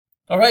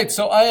All right,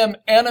 so I am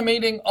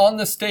animating on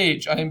the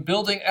stage. I am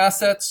building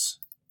assets,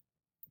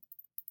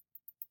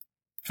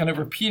 kind of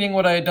repeating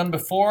what I had done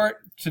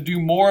before to do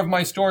more of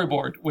my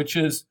storyboard, which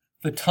is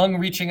the tongue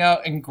reaching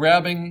out and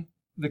grabbing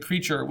the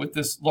creature with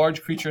this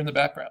large creature in the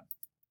background.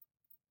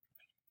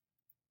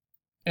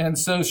 And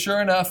so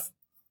sure enough,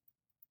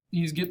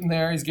 he's getting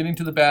there, he's getting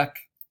to the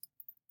back,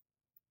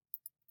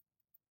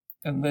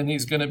 and then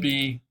he's going to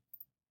be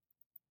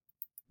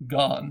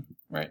gone,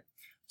 right?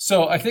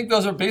 So I think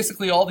those are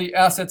basically all the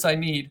assets I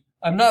need.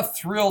 I'm not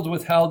thrilled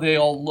with how they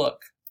all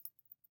look.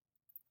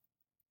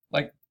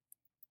 Like,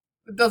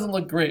 it doesn't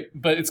look great,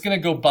 but it's going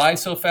to go by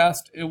so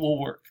fast, it will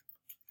work.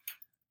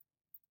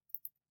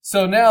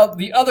 So now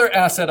the other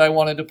asset I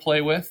wanted to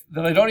play with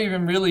that I don't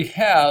even really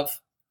have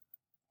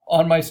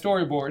on my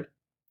storyboard,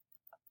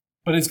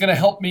 but it's going to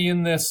help me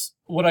in this,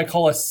 what I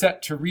call a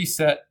set to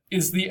reset,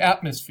 is the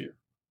atmosphere.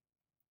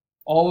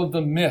 All of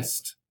the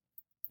mist,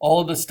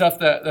 all of the stuff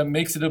that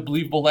makes it a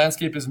believable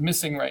landscape is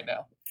missing right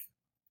now.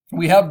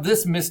 We have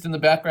this mist in the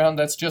background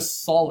that's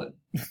just solid.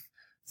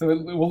 So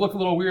it will look a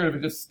little weird if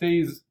it just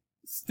stays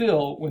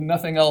still when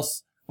nothing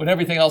else, when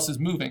everything else is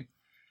moving.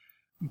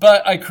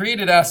 But I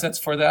created assets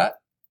for that.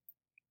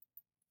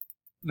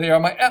 They are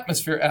my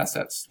atmosphere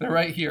assets. They're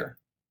right here.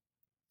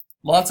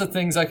 Lots of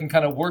things I can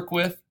kind of work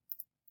with.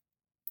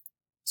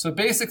 So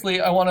basically,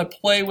 I want to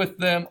play with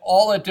them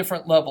all at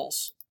different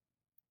levels,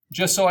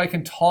 just so I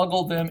can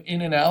toggle them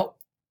in and out.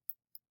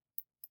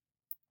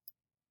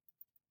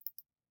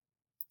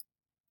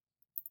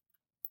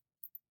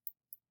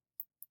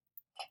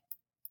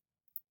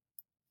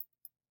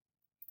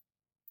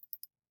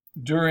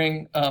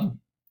 During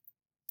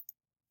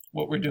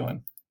what we're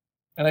doing.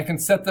 And I can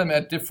set them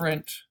at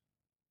different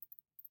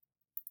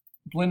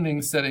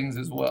blending settings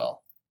as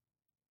well.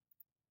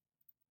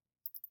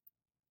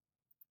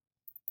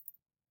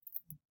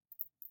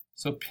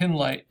 So pin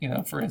light,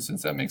 for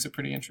instance, that makes it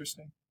pretty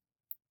interesting.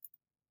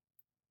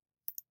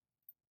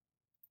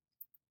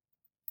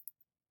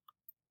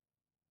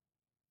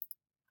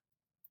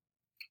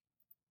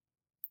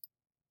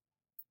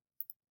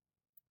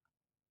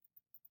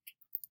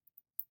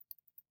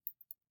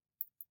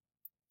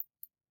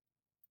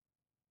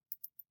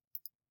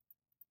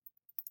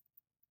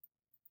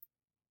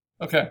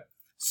 Okay,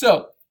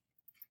 so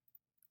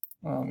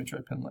let me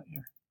try pin light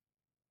here.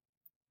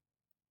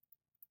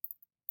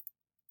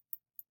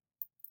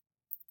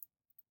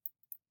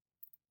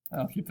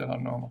 I'll keep that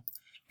on normal.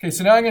 Okay,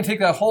 so now I'm going to take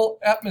that whole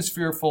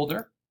atmosphere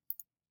folder,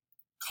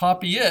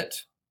 copy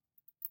it,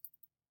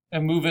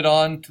 and move it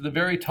on to the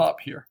very top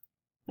here.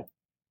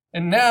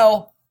 And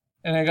now,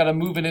 I got to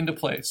move it into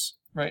place,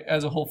 right,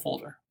 as a whole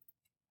folder.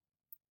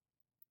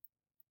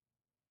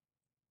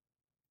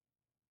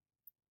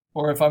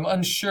 Or if I'm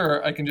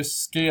unsure, I can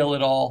just scale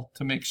it all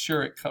to make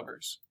sure it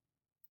covers.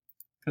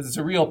 Because it's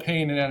a real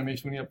pain in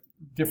animation when you have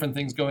different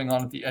things going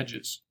on at the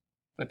edges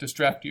that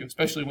distract you,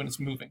 especially when it's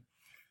moving.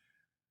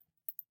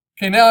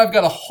 Okay, now I've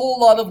got a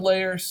whole lot of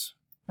layers,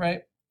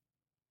 right?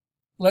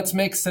 Let's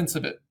make sense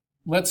of it.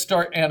 Let's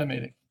start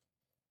animating.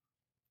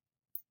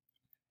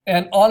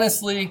 And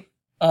honestly,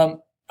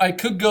 I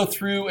could go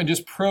through and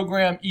just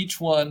program each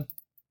one,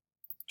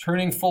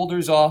 turning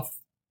folders off.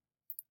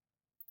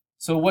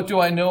 So what do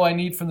I know I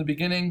need from the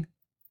beginning?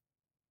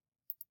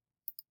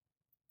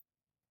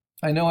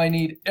 I know I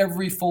need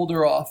every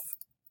folder off,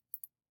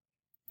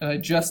 and I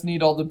just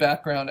need all the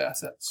background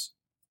assets.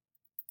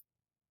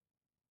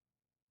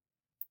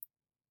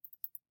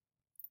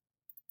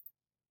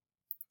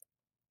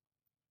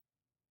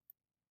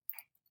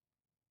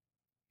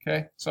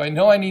 Okay, so I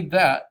know I need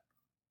that,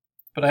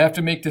 but I have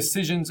to make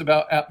decisions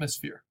about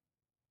atmosphere.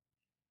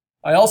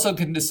 I also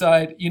can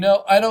decide,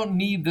 I don't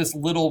need this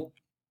little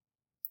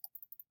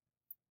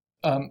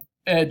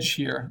edge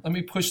here. Let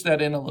me push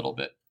that in a little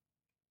bit.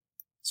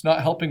 It's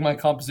not helping my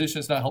composition.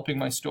 It's not helping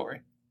my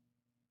story.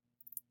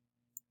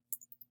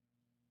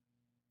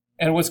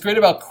 And what's great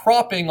about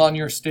cropping on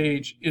your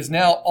stage is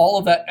now all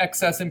of that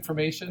excess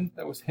information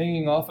that was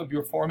hanging off of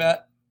your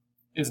format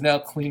is now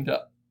cleaned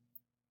up.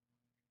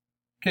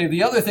 Okay,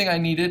 the other thing I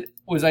needed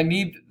was I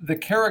need the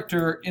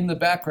character in the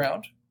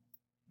background,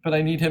 but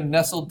I need him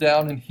nestled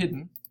down and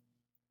hidden,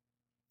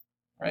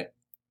 right?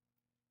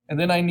 And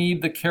then I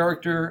need the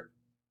character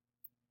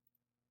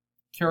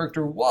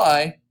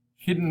Y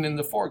hidden in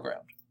the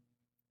foreground.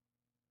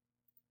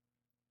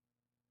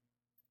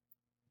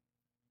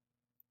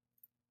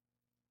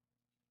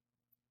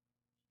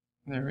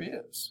 There he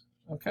is.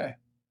 Okay.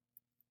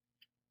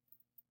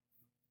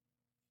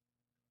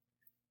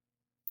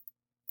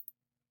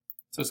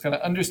 So it's kind of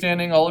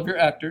understanding all of your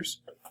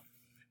actors.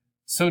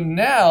 So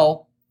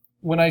now,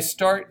 when I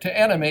start to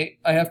animate,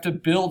 I have to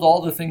build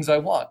all the things I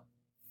want.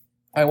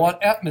 I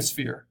want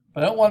atmosphere,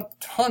 but I don't want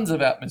tons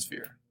of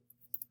atmosphere.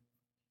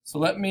 So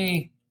let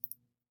me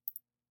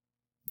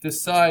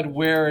decide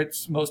where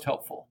it's most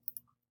helpful.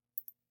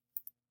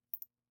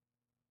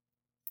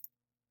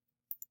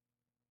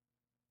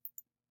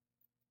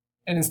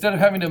 And instead of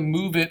having to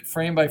move it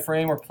frame by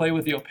frame or play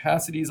with the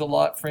opacities a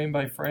lot frame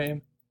by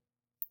frame,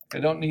 I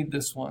don't need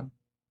this one.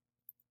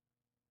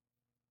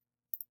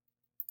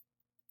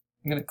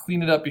 I'm going to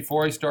clean it up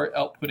before I start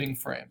outputting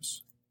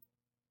frames.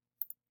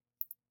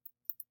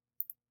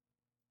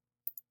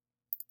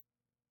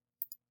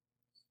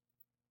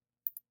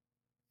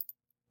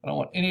 I don't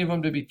want any of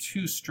them to be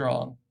too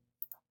strong.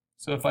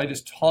 So if I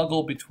just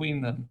toggle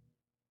between them,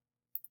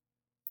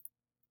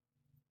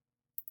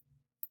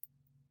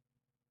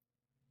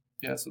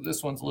 yeah, so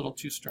this one's a little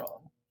too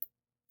strong.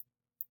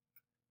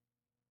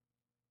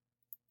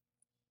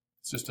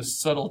 It's just a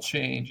subtle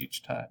change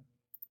each time.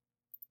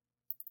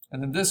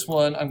 And then this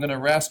one, I'm going to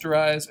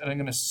rasterize and I'm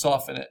going to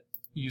soften it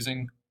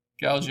using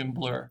Gaussian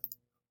blur.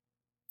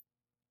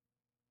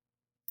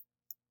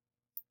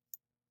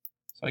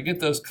 So I get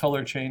those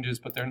color changes,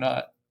 but they're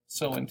not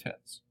so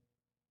intense.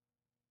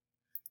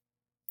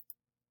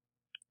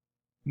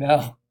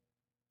 Now,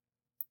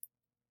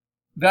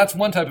 that's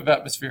one type of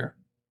atmosphere.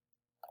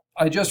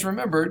 I just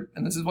remembered,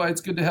 and this is why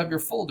it's good to have your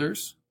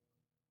folders.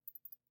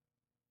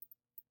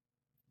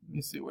 Let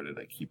me see, where did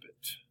I keep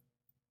it?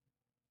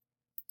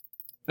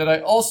 That I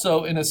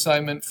also, in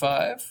assignment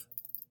 5,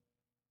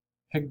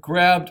 had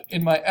grabbed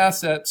in my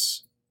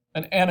assets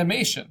an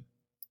animation,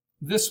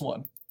 this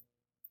one.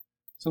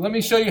 So let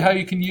me show you how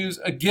you can use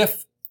a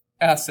GIF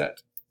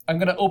asset. I'm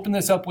going to open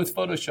this up with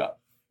Photoshop.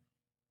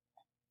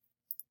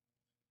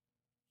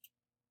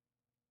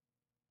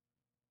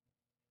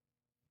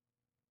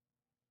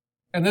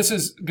 And this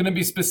is going to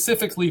be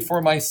specifically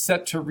for my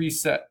set to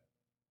reset.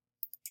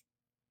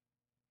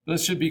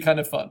 This should be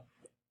kind of fun.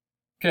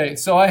 Okay,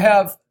 so I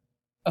have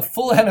a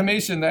full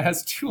animation that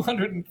has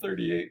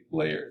 238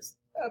 layers.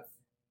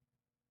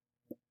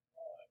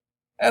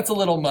 That's a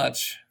little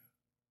much,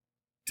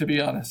 to be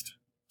honest.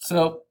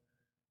 So,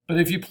 but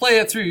if you play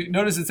it through,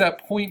 notice it's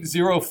at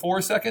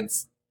 0.04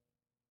 seconds.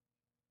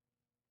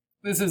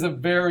 This is a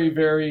very,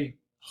 very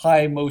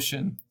high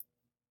motion,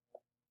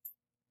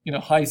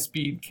 high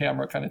speed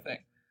camera kind of thing.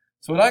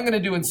 So what I'm going to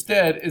do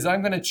instead is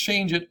I'm going to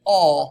change it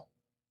all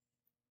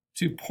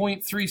to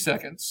 0.3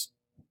 seconds.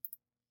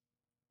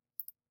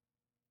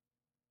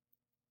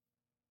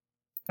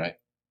 Right.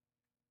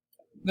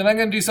 Then I'm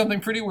going to do something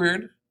pretty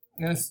weird.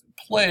 I'm going to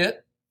play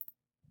it.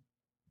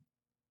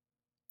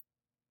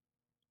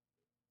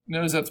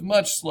 Notice that's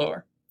much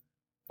slower.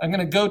 I'm going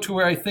to go to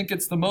where I think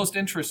it's the most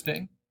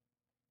interesting,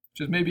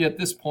 which is maybe at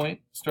this point,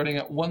 starting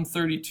at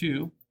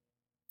 132.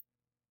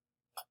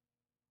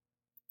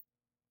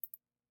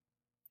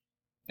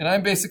 And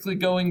I'm basically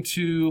going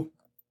to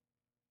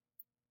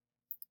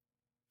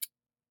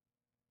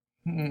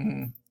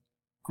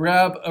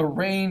grab a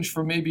range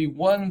from maybe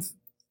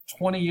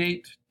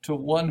 128 to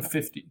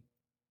 150.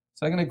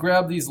 So I'm going to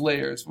grab these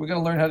layers. We're going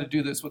to learn how to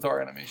do this with our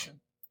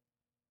animation.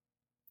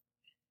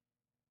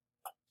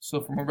 So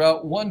from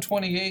about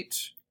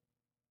 128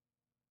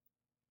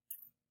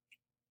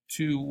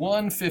 to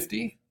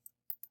 150,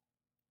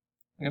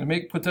 I'm going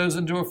to put those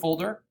into a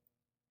folder.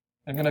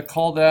 I'm going to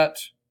call that,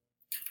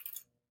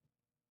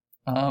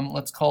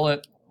 let's call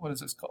it, what is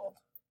this called?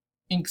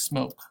 Ink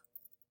smoke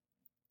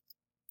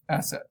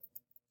asset.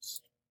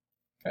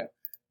 Okay.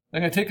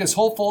 I'm going to take this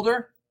whole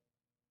folder,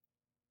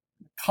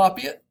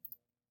 copy it,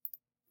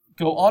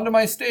 go onto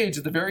my stage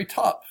at the very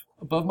top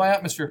above my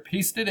atmosphere,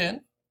 paste it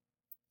in,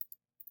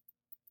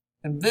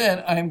 and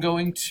then I'm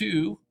going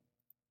to,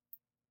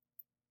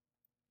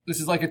 this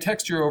is like a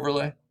texture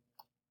overlay,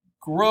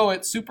 grow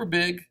it super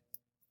big,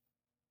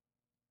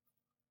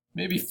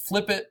 maybe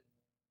flip it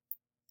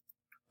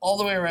all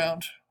the way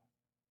around,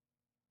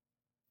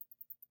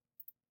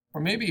 or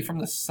maybe from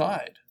the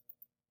side.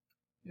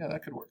 Yeah,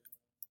 that could work.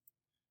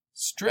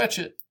 Stretch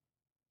it.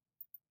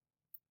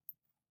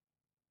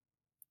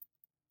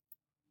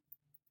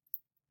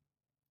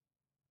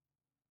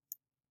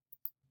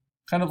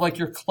 Kind of like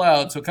your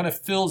cloud, so it kind of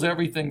fills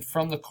everything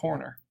from the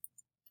corner.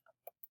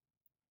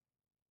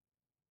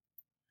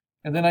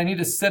 And then I need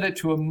to set it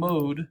to a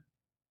mode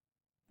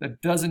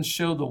that doesn't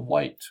show the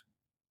white.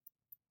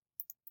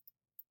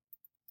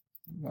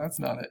 That's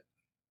not it.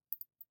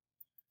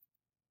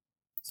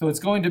 So it's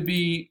going to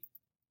be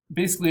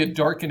basically a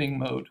darkening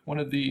mode, one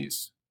of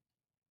these.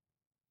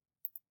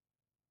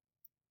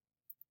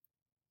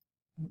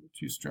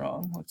 Too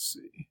strong, let's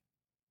see.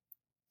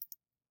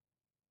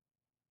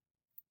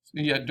 So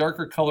yeah,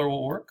 darker color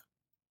will work.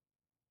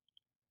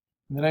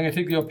 And then I'm going to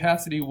take the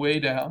opacity way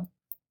down.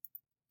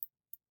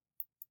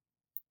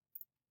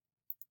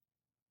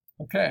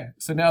 Okay,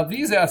 so now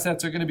these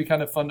assets are going to be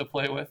kind of fun to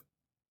play with.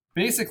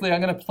 Basically,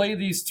 I'm going to play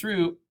these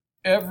through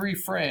every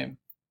frame.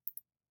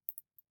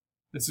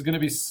 This is going to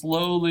be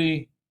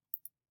slowly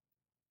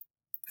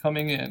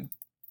coming in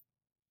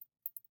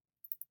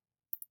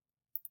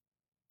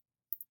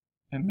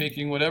and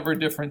making whatever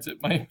difference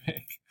it might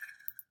make.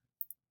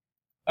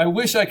 I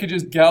wish I could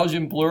just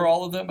Gaussian blur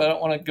all of them, but I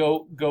don't want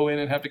to go in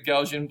and have to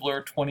Gaussian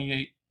blur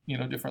 28,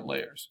 different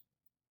layers,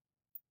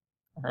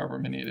 or however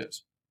many it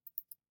is.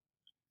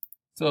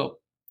 So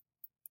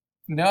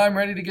now I'm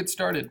ready to get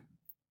started.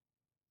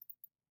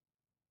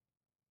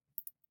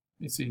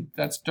 You see,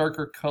 that's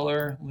darker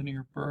color,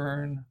 linear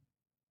burn.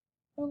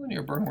 Well,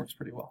 linear burn works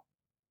pretty well.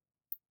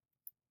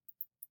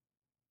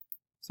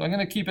 So I'm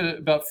going to keep it at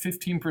about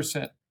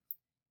 15%.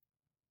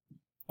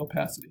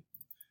 opacity.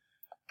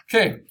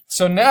 Okay,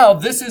 so now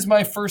this is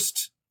my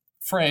first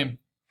frame.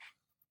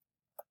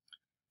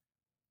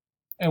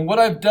 And what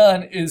I've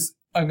done is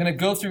I'm going to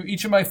go through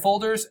each of my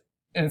folders,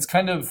 and it's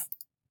kind of,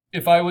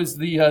 if I was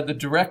the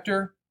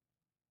director,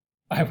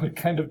 I would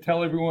kind of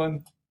tell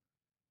everyone,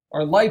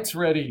 our lights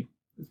ready,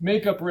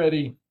 makeup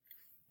ready,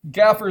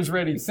 gaffer's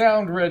ready,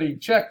 sound ready,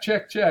 check,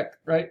 check, check,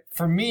 right?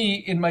 For me,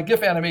 in my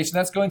GIF animation,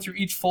 that's going through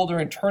each folder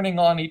and turning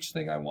on each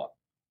thing I want.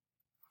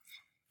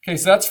 Okay,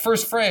 so that's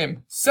first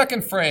frame.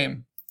 Second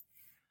frame.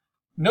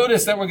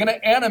 Notice that we're going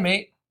to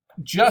animate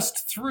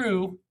just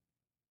through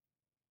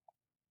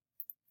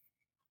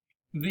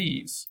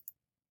these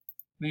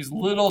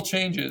little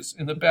changes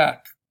in the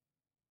back.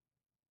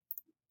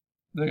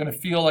 They're going to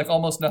feel like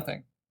almost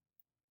nothing.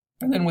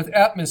 And then with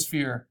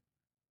atmosphere,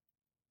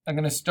 I'm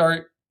going to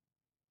start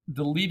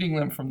deleting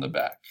them from the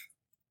back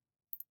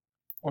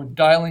or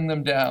dialing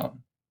them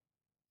down.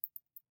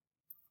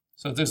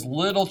 So there's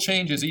little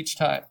changes each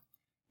time.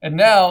 And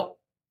now,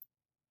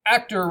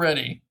 actor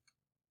ready.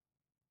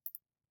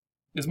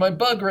 Is my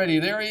bug ready?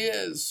 There he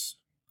is.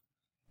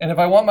 And if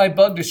I want my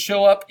bug to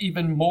show up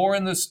even more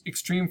in this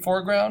extreme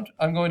foreground,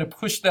 I'm going to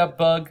push that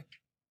bug,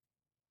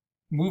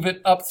 move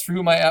it up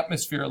through my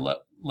atmosphere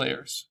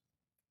layers.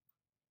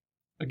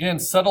 Again,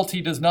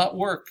 subtlety does not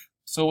work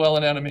so well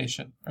in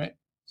animation, right?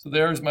 So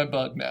there's my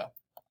bug now.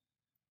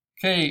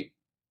 Okay,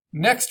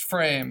 next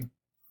frame.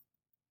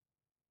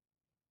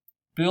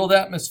 Build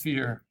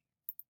atmosphere.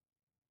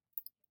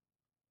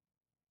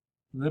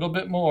 A little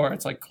bit more.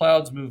 It's like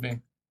clouds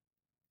moving.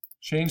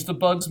 Change the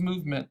bug's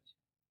movement.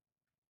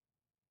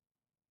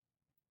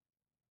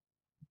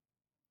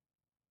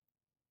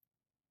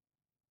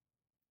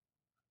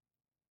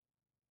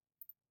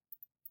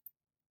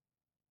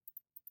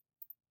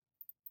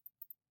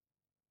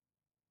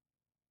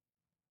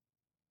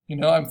 You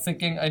know, I'm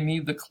thinking I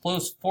need the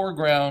close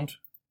foreground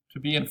to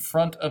be in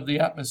front of the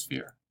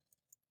atmosphere.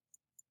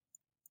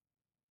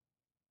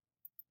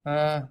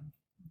 Not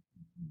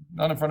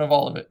in front of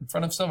all of it, in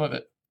front of some of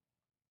it.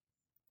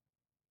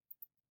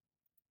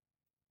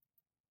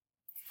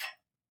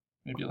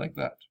 Maybe like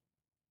that.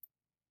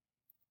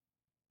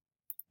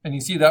 And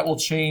you see that will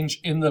change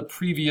in the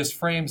previous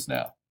frames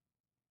now.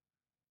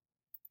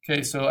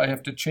 Okay, so I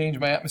have to change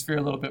my atmosphere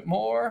a little bit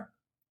more.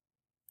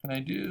 Can I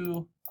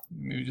do?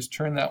 Maybe just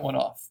turn that one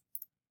off.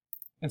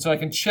 And so I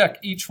can check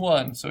each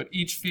one, so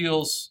each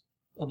feels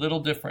a little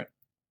different.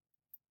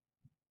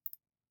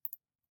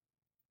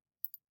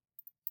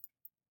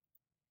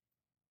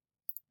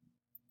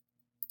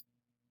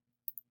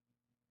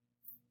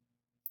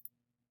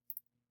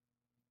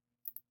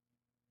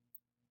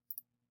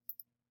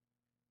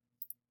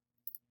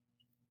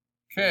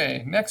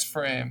 Okay, next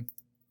frame.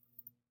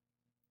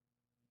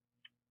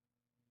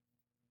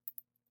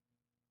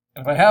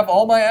 And if I have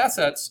all my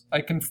assets,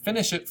 I can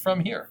finish it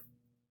from here.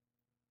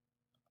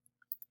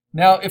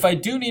 Now, if I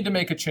do need to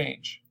make a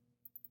change,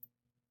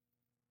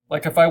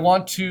 like if I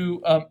want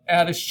to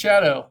add a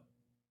shadow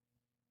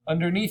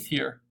underneath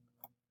here,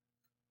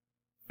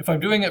 if I'm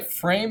doing it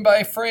frame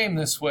by frame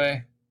this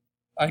way,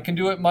 I can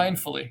do it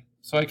mindfully.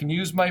 So I can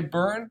use my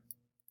burn,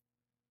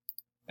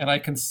 and I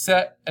can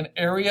set an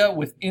area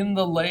within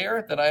the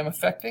layer that I'm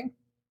affecting,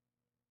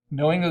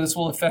 knowing that this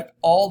will affect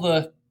all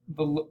the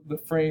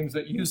frames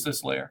that use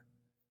this layer.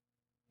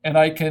 And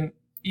I can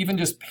even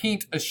just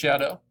paint a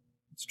shadow.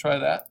 Let's try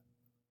that.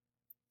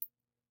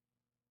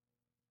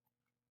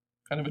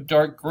 Kind of a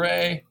dark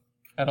gray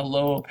at a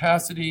low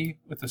opacity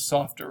with a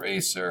soft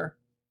eraser.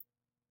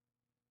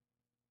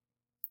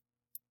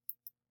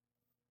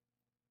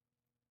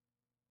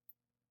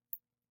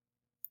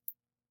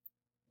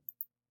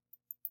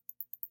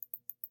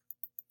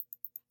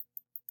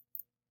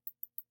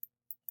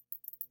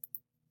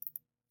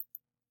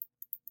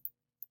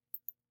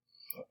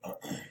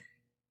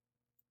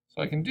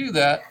 So I can do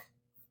that.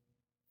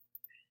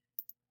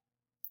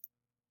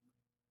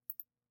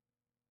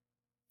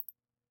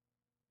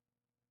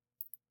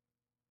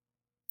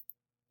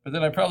 But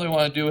then I probably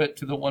want to do it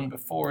to the one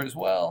before as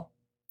well.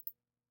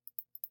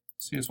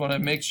 So you just want to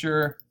make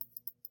sure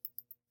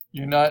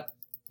you're not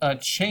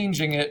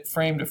changing it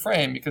frame to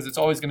frame, because it's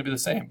always going to be the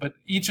same. But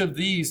each of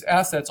these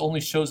assets only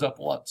shows up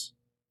once.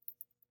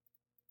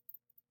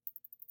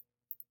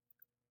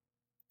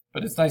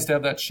 But it's nice to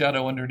have that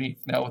shadow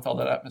underneath now with all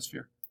that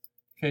atmosphere.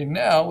 Okay,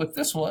 now with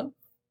this one,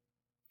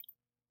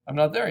 I'm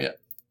not there yet.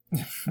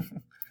 I'm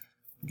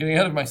getting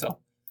ahead of myself.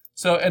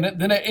 So,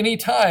 and then at any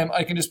time,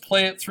 I can just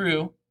play it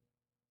through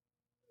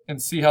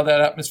and see how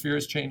that atmosphere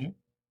is changing.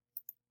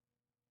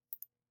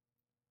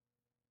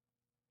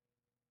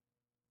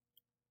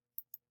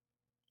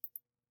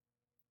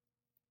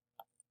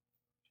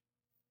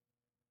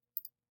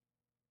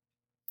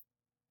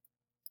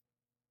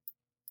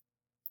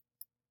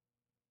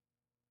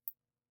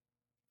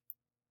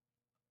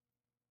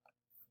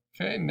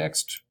 Okay,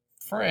 next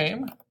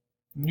frame,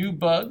 new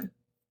bug.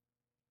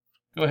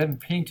 Go ahead and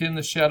paint in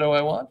the shadow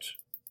I want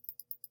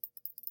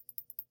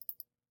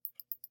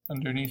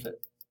underneath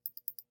it.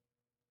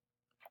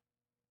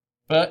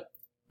 But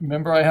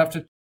remember, I have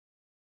to